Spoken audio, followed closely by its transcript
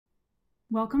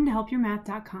Welcome to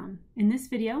HelpYourMath.com. In this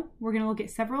video, we're going to look at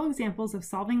several examples of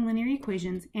solving linear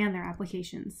equations and their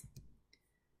applications.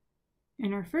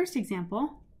 In our first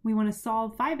example, we want to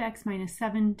solve 5x minus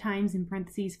 7 times in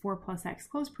parentheses 4 plus x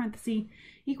close parenthesis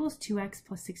equals 2x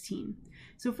plus 16.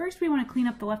 So first we want to clean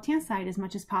up the left-hand side as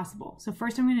much as possible. So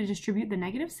first I'm going to distribute the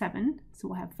negative 7. So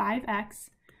we'll have 5x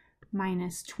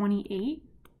minus 28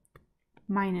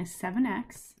 minus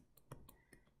 7x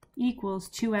equals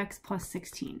 2x plus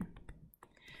 16.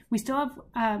 We still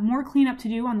have more cleanup to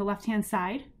do on the left-hand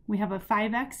side. We have a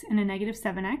 5x and a negative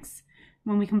 7x.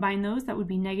 When we combine those, that would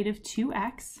be negative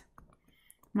 2x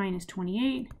minus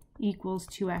 28 equals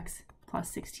 2x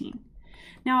plus 16.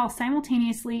 Now I'll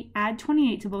simultaneously add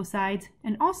 28 to both sides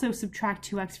and also subtract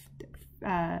 2x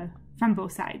from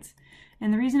both sides.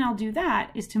 And the reason I'll do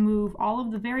that is to move all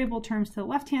of the variable terms to the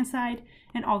left-hand side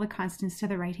and all the constants to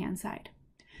the right-hand side.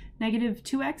 Negative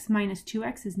 2x minus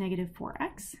 2x is negative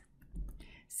 4x.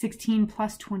 16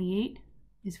 plus 28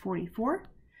 is 44.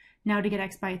 Now to get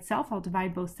x by itself, I'll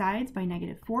divide both sides by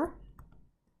negative 4.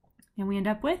 And we end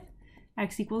up with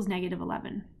x equals negative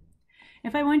 11.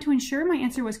 If I wanted to ensure my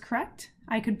answer was correct,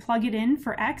 I could plug it in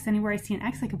for x. Anywhere I see an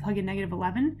x, I could plug in negative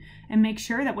 11 and make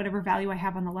sure that whatever value I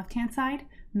have on the left-hand side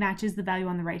matches the value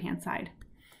on the right-hand side.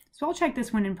 So I'll check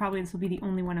this one, and probably this will be the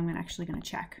only one I'm actually going to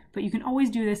check. But you can always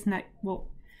do this, and that will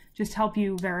just help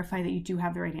you verify that you do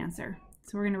have the right answer.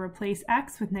 So we're going to replace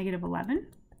x with negative 11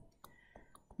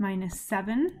 minus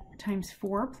 7 times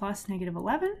 4 plus negative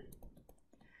 11.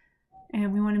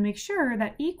 And we want to make sure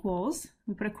that equals,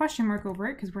 we put a question mark over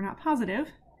it because we're not positive,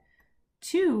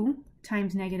 2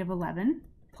 times negative 11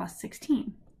 plus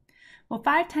 16. Well,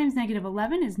 5 times negative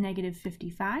 11 is negative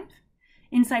 55.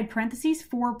 Inside parentheses,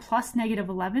 4 plus negative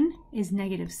 11 is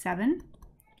negative 7.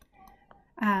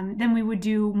 Then we would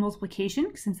do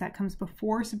multiplication, since that comes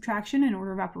before subtraction in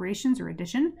order of operations or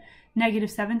addition.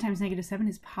 Negative 7 times negative 7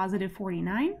 is positive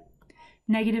 49.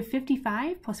 Negative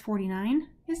 55 plus 49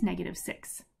 is negative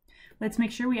 6. Let's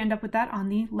make sure we end up with that on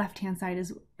the left-hand side,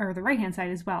 or the right-hand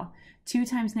side as well. 2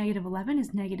 times negative 11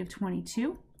 is negative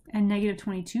 22, and negative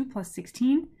 22 plus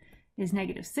 16 is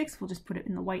negative 6. We'll just put it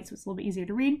in the white so it's a little bit easier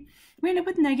to read. We end up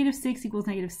with negative 6 equals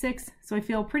negative 6, so I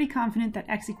feel pretty confident that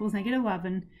x equals negative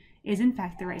 11 is in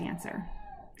fact the right answer.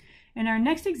 In our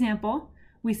next example,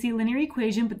 we see a linear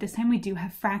equation, but this time we do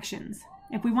have fractions.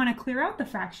 If we want to clear out the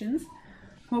fractions,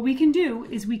 what we can do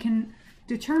is we can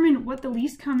determine what the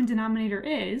least common denominator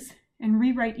is and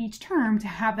rewrite each term to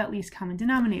have that least common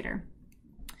denominator.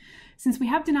 Since we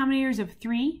have denominators of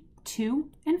 3,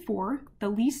 2, and 4, the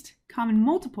least common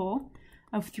multiple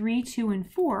of 3, 2,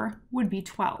 and 4 would be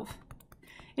 12.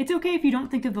 It's okay if you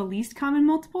don't think of the least common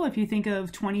multiple. If you think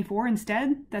of 24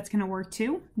 instead, that's going to work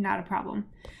too. Not a problem.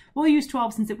 We'll use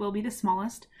 12 since it will be the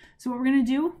smallest. So what we're going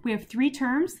to do, we have 3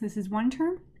 terms. This is 1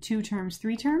 term, 2 terms,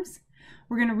 3 terms.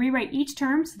 We're going to rewrite each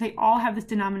term so they all have this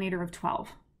denominator of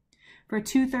 12. For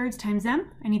 2/3 times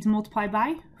m, I need to multiply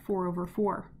by 4 over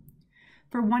 4.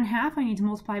 For 1/2, I need to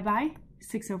multiply by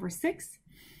 6 over 6.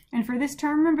 And for this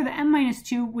term, remember the m minus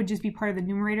 2 would just be part of the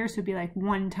numerator, so it'd be like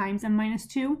 1 times m minus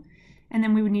 2. And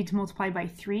then we would need to multiply by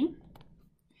 3.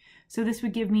 So this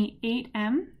would give me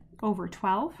 8m over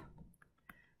 12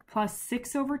 plus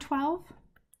 6 over 12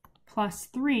 plus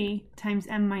 3 times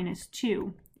m minus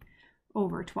 2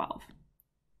 over 12.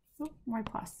 So y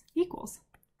plus equals.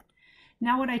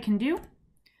 Now what I can do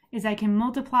is I can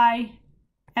multiply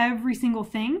every single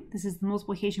thing, this is the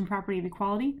multiplication property of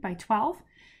equality, by 12.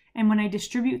 And when I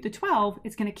distribute the 12,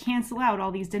 it's going to cancel out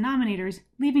all these denominators,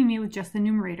 leaving me with just the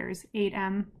numerators,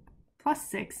 8m plus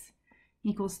 6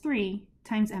 equals 3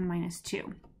 times m minus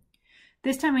 2.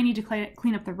 This time I need to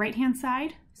clean up the right-hand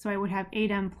side, so I would have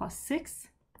 8m plus 6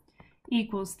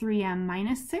 equals 3m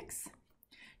minus 6.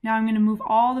 Now I'm going to move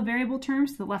all the variable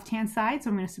terms to the left-hand side,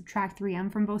 so I'm going to subtract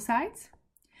 3m from both sides.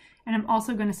 And I'm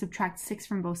also going to subtract 6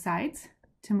 from both sides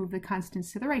to move the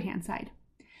constants to the right-hand side.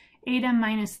 8m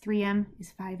minus 3m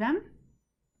is 5m.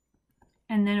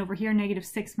 And then over here, negative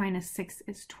 6 minus 6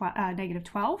 is negative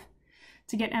 12.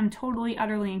 To get m totally,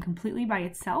 utterly, and completely by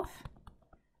itself,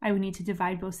 I would need to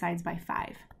divide both sides by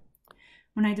 5.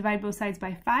 When I divide both sides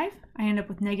by 5, I end up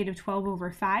with negative 12 over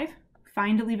 5.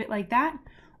 Fine to leave it like that,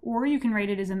 or you can write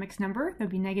it as a mixed number. That would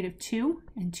be negative 2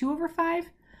 and 2 over 5,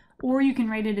 or you can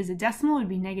write it as a decimal. It would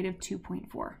be negative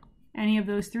 2.4. Any of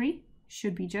those three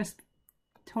should be just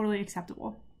totally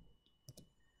acceptable.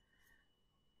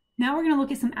 Now we're going to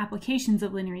look at some applications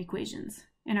of linear equations.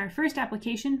 In our first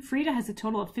application, Frida has a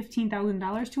total of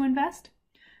 $15,000 to invest.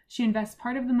 She invests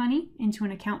part of the money into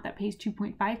an account that pays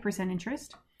 2.5%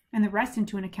 interest, and the rest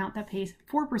into an account that pays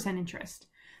 4% interest.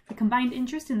 The combined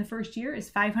interest in the first year is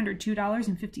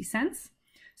 $502.50.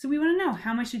 So we want to know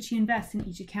how much did she invest in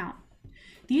each account.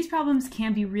 These problems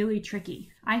can be really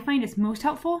tricky. I find it's most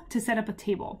helpful to set up a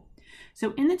table.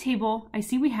 So in the table, I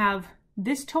see we have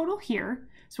this total here.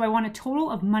 So I want a total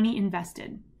of money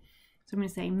invested. So I'm going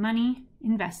to say money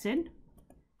invested,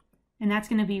 and that's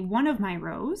going to be one of my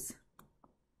rows.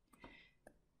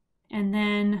 And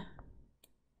then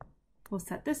we'll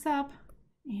set this up,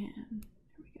 and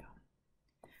there we go.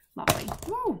 Lovely.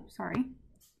 Whoa, sorry.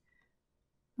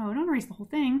 Oh, don't erase the whole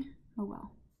thing. Oh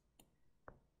well.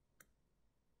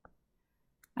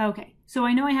 Okay, so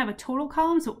I know I have a total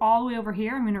column, so all the way over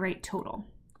here, I'm going to write total.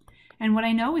 And what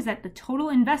I know is that the total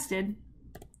invested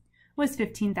was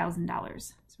 $15,000. So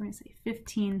we're going to say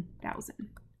 15,000.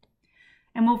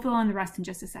 And we'll fill in the rest in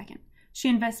just a second. She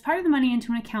invests part of the money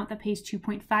into an account that pays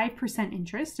 2.5%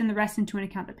 interest and the rest into an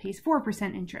account that pays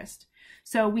 4% interest.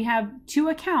 So we have two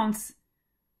accounts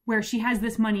where she has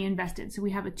this money invested. So we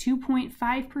have a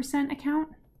 2.5% account.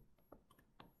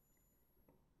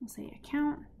 We'll say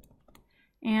account.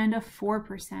 And a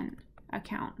 4%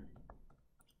 account.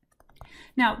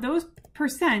 Now, those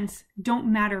percents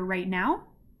don't matter right now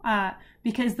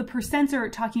because the percents are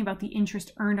talking about the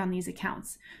interest earned on these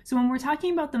accounts. So when we're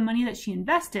talking about the money that she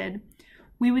invested,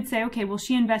 we would say, okay, well,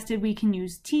 she invested, we can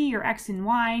use T or X and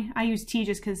Y. I use T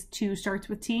just because 2 starts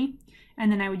with T,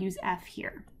 and then I would use F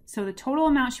here. So the total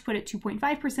amount she put at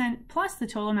 2.5% plus the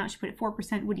total amount she put at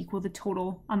 4% would equal the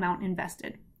total amount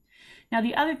invested. Now,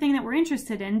 the other thing that we're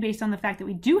interested in, based on the fact that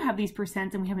we do have these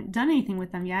percents and we haven't done anything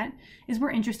with them yet, is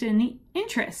we're interested in the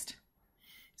interest.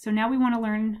 So now we want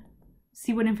to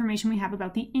see what information we have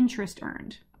about the interest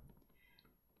earned.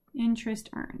 Interest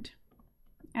earned.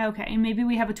 Okay, and maybe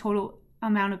we have a total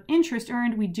amount of interest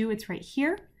earned. We do, it's right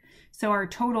here. So our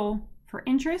total for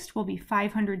interest will be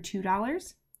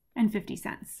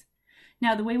 $502.50.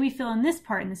 Now, the way we fill in this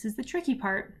part, and this is the tricky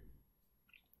part,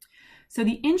 so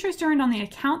the interest earned on the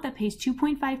account that pays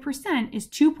 2.5% is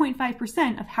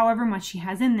 2.5% of however much she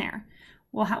has in there.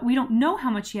 Well, we don't know how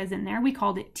much she has in there. We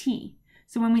called it T.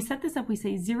 So when we set this up, we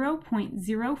say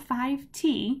 0.05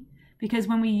 T, because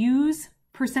when we use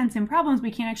percents in problems,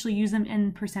 we can't actually use them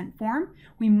in percent form.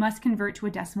 We must convert to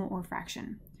a decimal or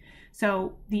fraction.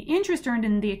 So the interest earned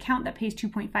in the account that pays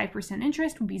 2.5%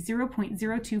 interest would be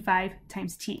 0.025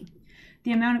 times T.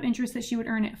 The amount of interest that she would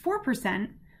earn at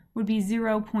 4% would be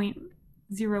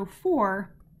 0.04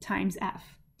 times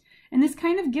F. And this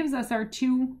kind of gives us our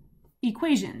two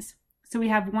equations. So we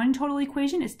have one total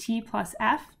equation is T plus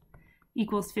F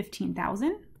equals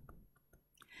 15,000.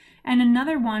 And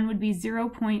another one would be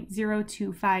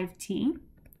 0.025 T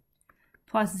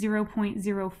plus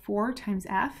 0.04 times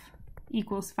F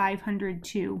equals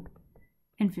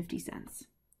 502.50.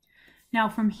 Now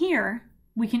from here,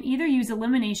 we can either use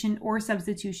elimination or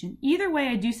substitution. Either way,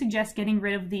 I do suggest getting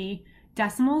rid of the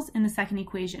decimals in the second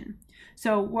equation.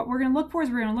 So what we're going to look for is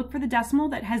we're going to look for the decimal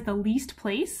that has the least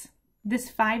place. This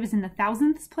 5 is in the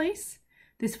thousandths place.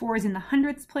 This 4 is in the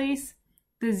hundredths place.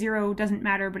 The 0 doesn't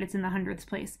matter, but it's in the hundredths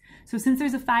place. So since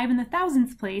there's a 5 in the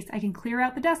thousandths place, I can clear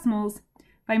out the decimals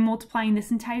by multiplying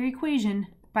this entire equation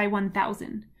by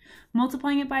 1,000.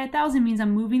 Multiplying it by 1,000 means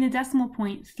I'm moving the decimal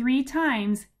point 3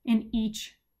 times in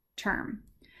each term.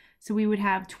 So we would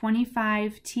have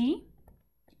 25T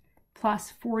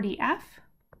plus 40F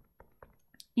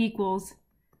equals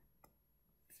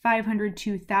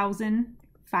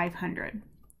 502,500.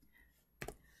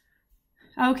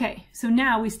 Okay, so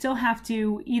now we still have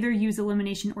to either use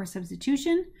elimination or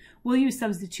substitution. We'll use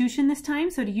substitution this time.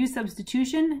 So to use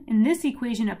substitution in this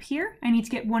equation up here, I need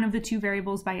to get one of the two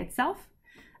variables by itself.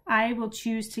 I will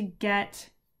choose to get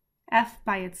F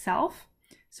by itself.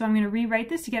 So I'm going to rewrite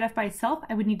this. To get F by itself,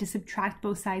 I would need to subtract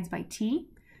both sides by T.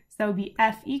 So that would be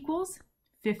F equals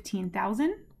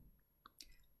 15,000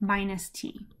 minus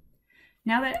T.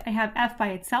 Now that I have F by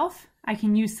itself, I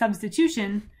can use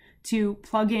substitution to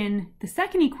plug in the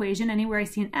second equation. Anywhere I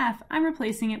see an F, I'm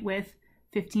replacing it with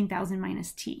 15,000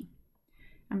 minus T.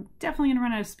 I'm definitely going to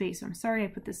run out of space, so I'm sorry I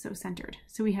put this so centered.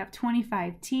 So we have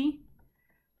 25T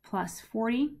plus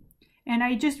 40. And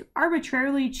I just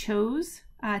arbitrarily chose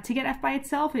to get F by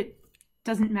itself. It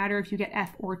doesn't matter if you get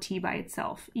F or T by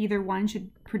itself. Either one should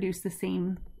produce the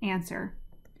same answer.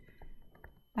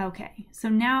 Okay, so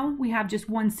now we have just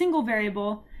one single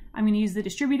variable. I'm going to use the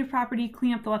distributive property,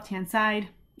 clean up the left-hand side,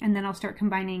 and then I'll start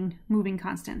combining moving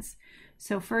constants.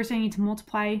 So first I need to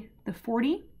multiply the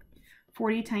 40.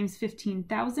 40 times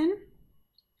 15,000.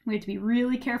 We have to be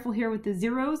really careful here with the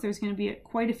zeros. There's going to be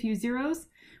quite a few zeros.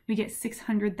 We get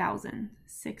 600,000.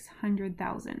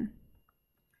 600,000.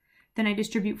 Then I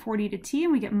distribute 40 to T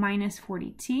and we get minus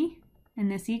 40T. And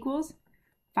this equals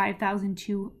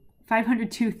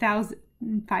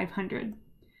 502,500.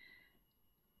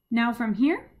 Now from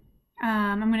here,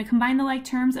 I'm going to combine the like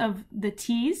terms of the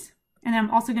t's, and then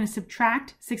I'm also going to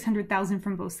subtract 600,000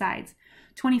 from both sides.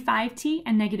 25t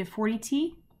and negative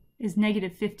 40t is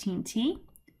negative 15t.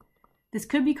 This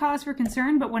could be cause for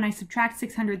concern, but when I subtract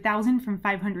 600,000 from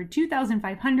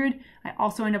 502,500, I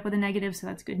also end up with a negative, so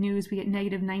that's good news. We get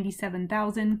negative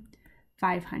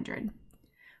 97,500.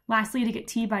 Lastly, to get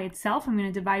t by itself, I'm going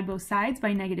to divide both sides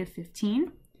by negative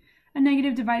 15. A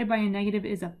negative divided by a negative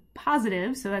is a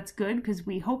positive, so that's good because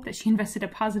we hope that she invested a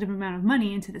positive amount of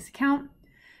money into this account.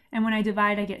 And when I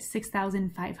divide, I get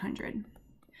 6,500.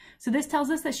 So this tells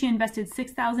us that she invested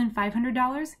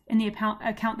 $6,500 in the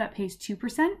account that pays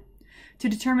 2%. To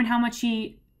determine how much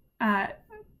she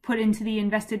put into the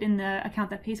invested in the account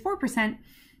that pays 4%,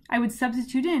 I would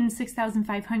substitute in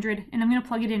 6,500, and I'm going to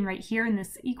plug it in right here in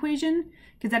this equation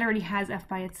because that already has F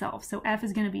by itself. So F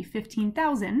is going to be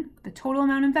 15,000, the total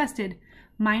amount invested,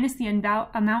 minus the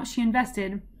amount she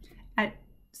invested at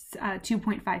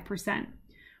 2.5%.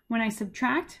 When I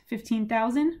subtract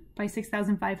 15,000 by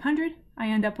 6,500, I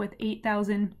end up with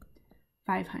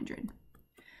 8,500.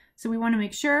 So we want to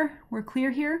make sure we're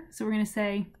clear here. So we're going to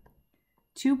say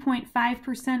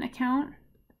 2.5% account,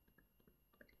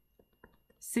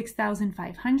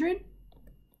 6,500,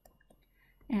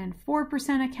 and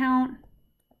 4% account,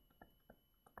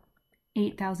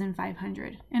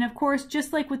 8,500. And of course,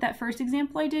 just like with that first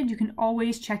example I did, you can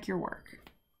always check your work.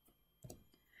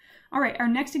 All right, our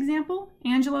next example,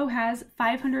 Angelo has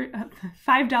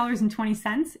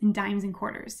 $5.20 in dimes and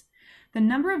quarters. The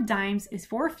number of dimes is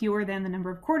 4 fewer than the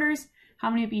number of quarters. How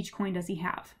many of each coin does he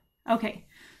have? Okay,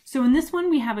 so in this one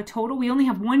we have a total. We only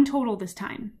have one total this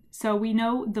time. So we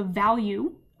know the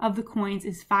value of the coins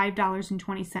is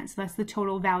 $5.20. So that's the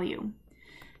total value.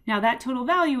 Now that total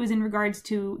value is in regards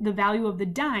to the value of the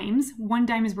dimes. One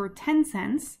dime is worth 10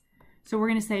 cents. So we're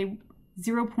going to say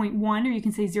 0.1, or you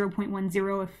can say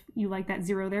 0.10 if you like that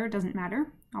 0 there. It doesn't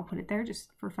matter. I'll put it there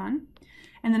just for fun.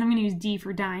 And then I'm going to use D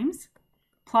for dimes,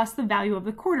 plus the value of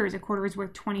the quarters. A quarter is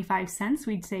worth 25 cents.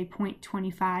 We'd say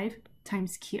 0.25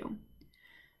 times Q.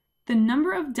 The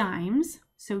number of dimes,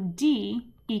 so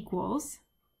D equals,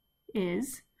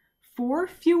 is 4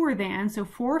 fewer than. So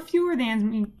 4 fewer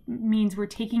than means we're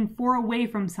taking 4 away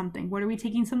from something. What are we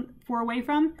taking 4 away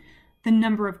from? The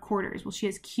number of quarters. Well, he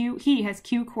has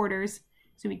Q quarters,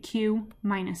 so we Q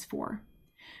minus 4.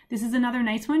 This is another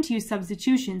nice one to use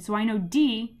substitution. So I know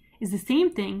D is the same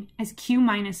thing as Q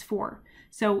minus 4.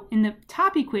 So in the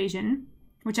top equation,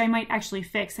 which I might actually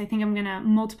fix, I think I'm going to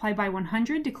multiply by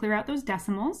 100 to clear out those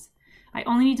decimals. I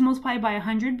only need to multiply by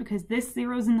 100 because this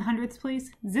 0 is in the hundredths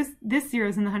place, this 0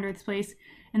 is in the hundredths place,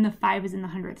 and the 5 is in the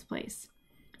hundredths place.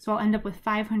 So I'll end up with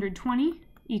 520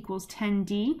 equals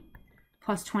 10D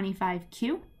plus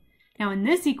 25Q. Now in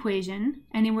this equation,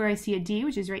 anywhere I see a D,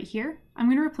 which is right here, I'm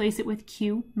going to replace it with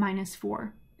Q minus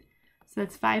 4. So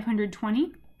that's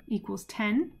 520 equals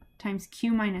 10 times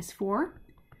Q minus 4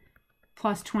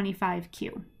 plus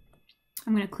 25Q.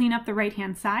 I'm going to clean up the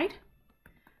right-hand side.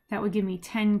 That would give me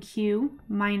 10Q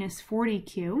minus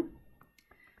 40Q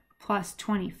plus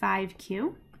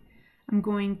 25Q. I'm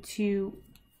going to,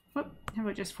 how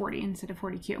about just 40 instead of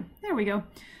 40Q? There we go.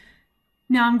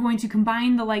 Now I'm going to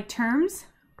combine the like terms.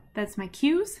 That's my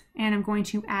Q's, and I'm going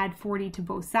to add 40 to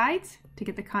both sides to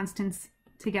get the constants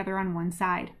together on one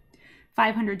side.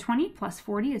 520 plus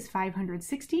 40 is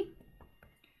 560.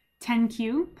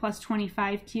 10Q plus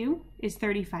 25Q is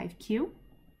 35Q.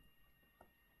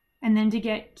 And then to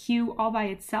get Q all by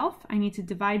itself, I need to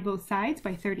divide both sides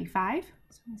by 35.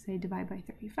 So I'll say divide by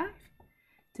 35,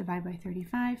 divide by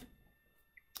 35.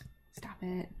 Stop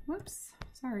it. Whoops,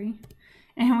 sorry.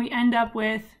 And we end up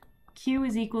with Q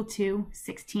is equal to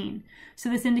 16. So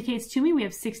this indicates to me we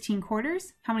have 16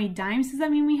 quarters. How many dimes does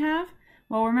that mean we have?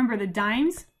 Well, remember the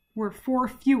dimes were 4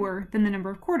 fewer than the number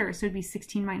of quarters. So it'd be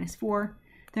 16 minus 4.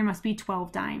 There must be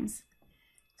 12 dimes.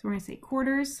 So we're going to say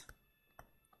quarters,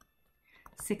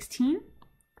 16,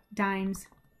 dimes,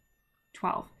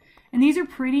 12. And these are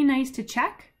pretty nice to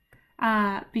check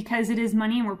because it is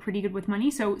money and we're pretty good with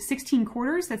money. So 16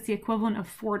 quarters, that's the equivalent of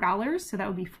 $4. So that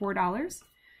would be $4.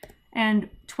 And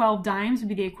 12 dimes would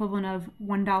be the equivalent of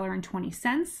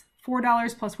 $1.20.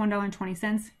 $4 plus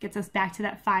 $1.20 gets us back to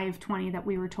that $5.20 that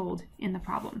we were told in the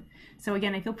problem. So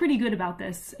again, I feel pretty good about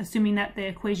this, assuming that the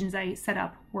equations I set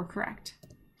up were correct.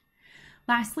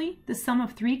 Lastly, the sum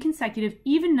of 3 consecutive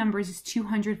even numbers is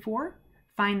 204.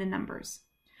 Find the numbers.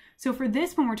 So for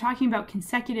this, when we're talking about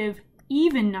consecutive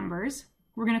even numbers,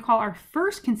 we're going to call our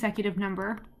first consecutive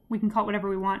number, we can call it whatever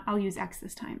we want, I'll use X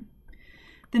this time.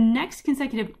 The next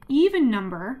consecutive even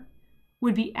number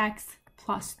would be X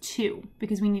plus 2,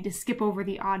 because we need to skip over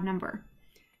the odd number.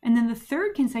 And then the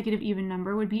third consecutive even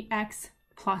number would be x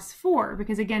plus 4,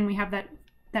 because again, we have that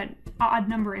odd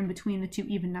number in between the two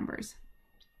even numbers.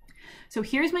 So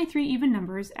here's my three even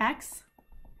numbers, x,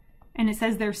 and it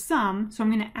says their sum, so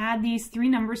I'm going to add these three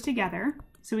numbers together.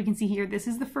 So we can see here, this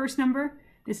is the first number,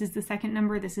 this is the second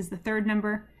number, this is the third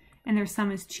number, and their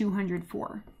sum is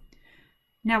 204.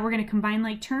 Now we're going to combine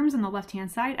like terms on the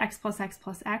left-hand side. X plus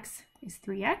x is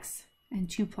 3x, and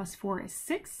 2 plus 4 is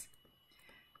 6.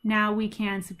 Now we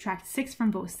can subtract 6 from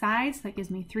both sides. That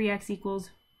gives me 3x equals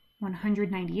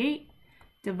 198.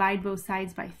 Divide both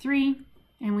sides by 3,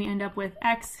 and we end up with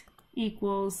x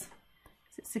equals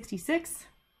 66.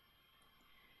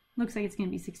 Looks like it's going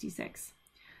to be 66.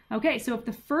 Okay, so if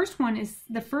the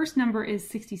first number is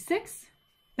 66,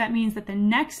 that means that the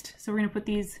next, so we're going to put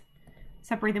these,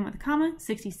 separate them with a comma,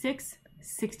 66,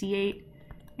 68,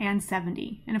 and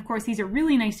 70. And of course, these are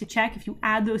really nice to check. If you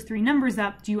add those three numbers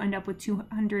up, do you end up with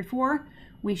 204?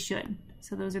 We should.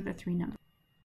 So those are the three numbers.